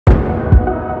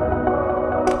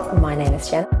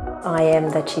name's Jan. I am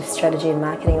the Chief Strategy and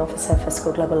Marketing Officer for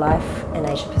SCOR Global Life in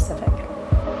Asia Pacific.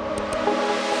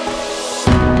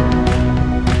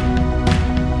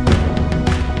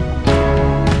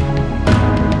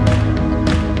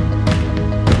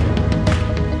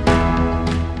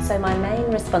 So my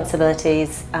main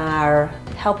responsibilities are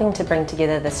helping to bring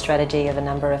together the strategy of a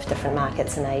number of different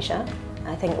markets in Asia.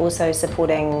 I think also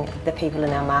supporting the people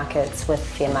in our markets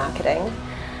with their marketing.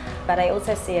 But I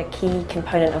also see a key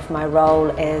component of my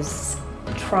role as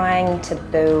trying to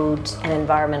build an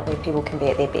environment where people can be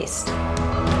at their best.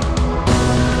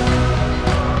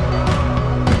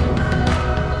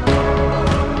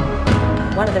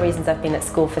 One of the reasons I've been at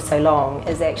SCOR for so long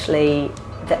is actually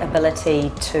the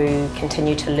ability to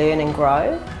continue to learn and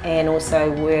grow, and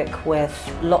also work with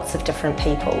lots of different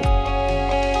people.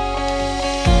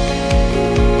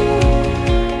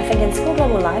 I think in SCOR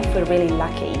Global Life we're really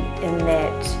lucky in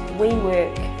that we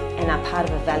work and are part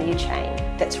of a value chain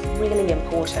that's really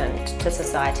important to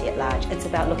society at large. It's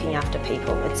about looking after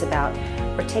people, it's about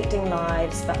protecting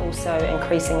lives, but also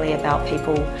increasingly about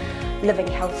people living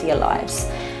healthier lives.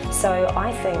 So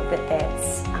I think that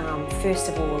that's first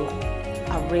of all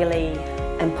a really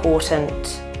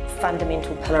important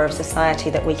fundamental pillar of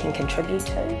society that we can contribute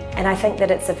to. And I think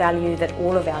that it's a value that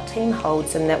all of our team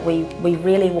holds, and that we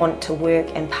really want to work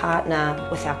and partner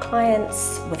with our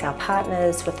clients, with our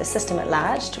partners, with the system at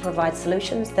large to provide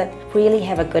solutions that really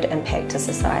have a good impact to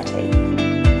society.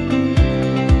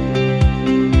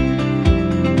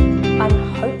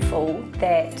 I'm hopeful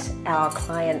that our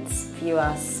clients view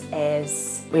us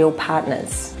as real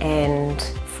partners and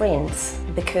friends,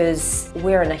 because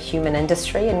we're in a human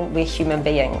industry and we're human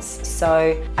beings.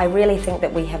 So I really think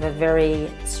that we have a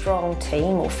very strong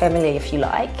team, or family if you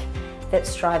like, that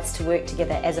strives to work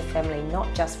together as a family,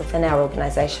 not just within our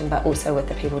organisation but also with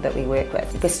the people that we work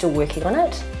with. We're still working on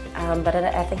it, but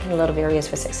I think in a lot of areas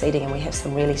we're succeeding, and we have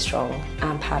some really strong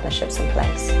partnerships in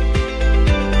place.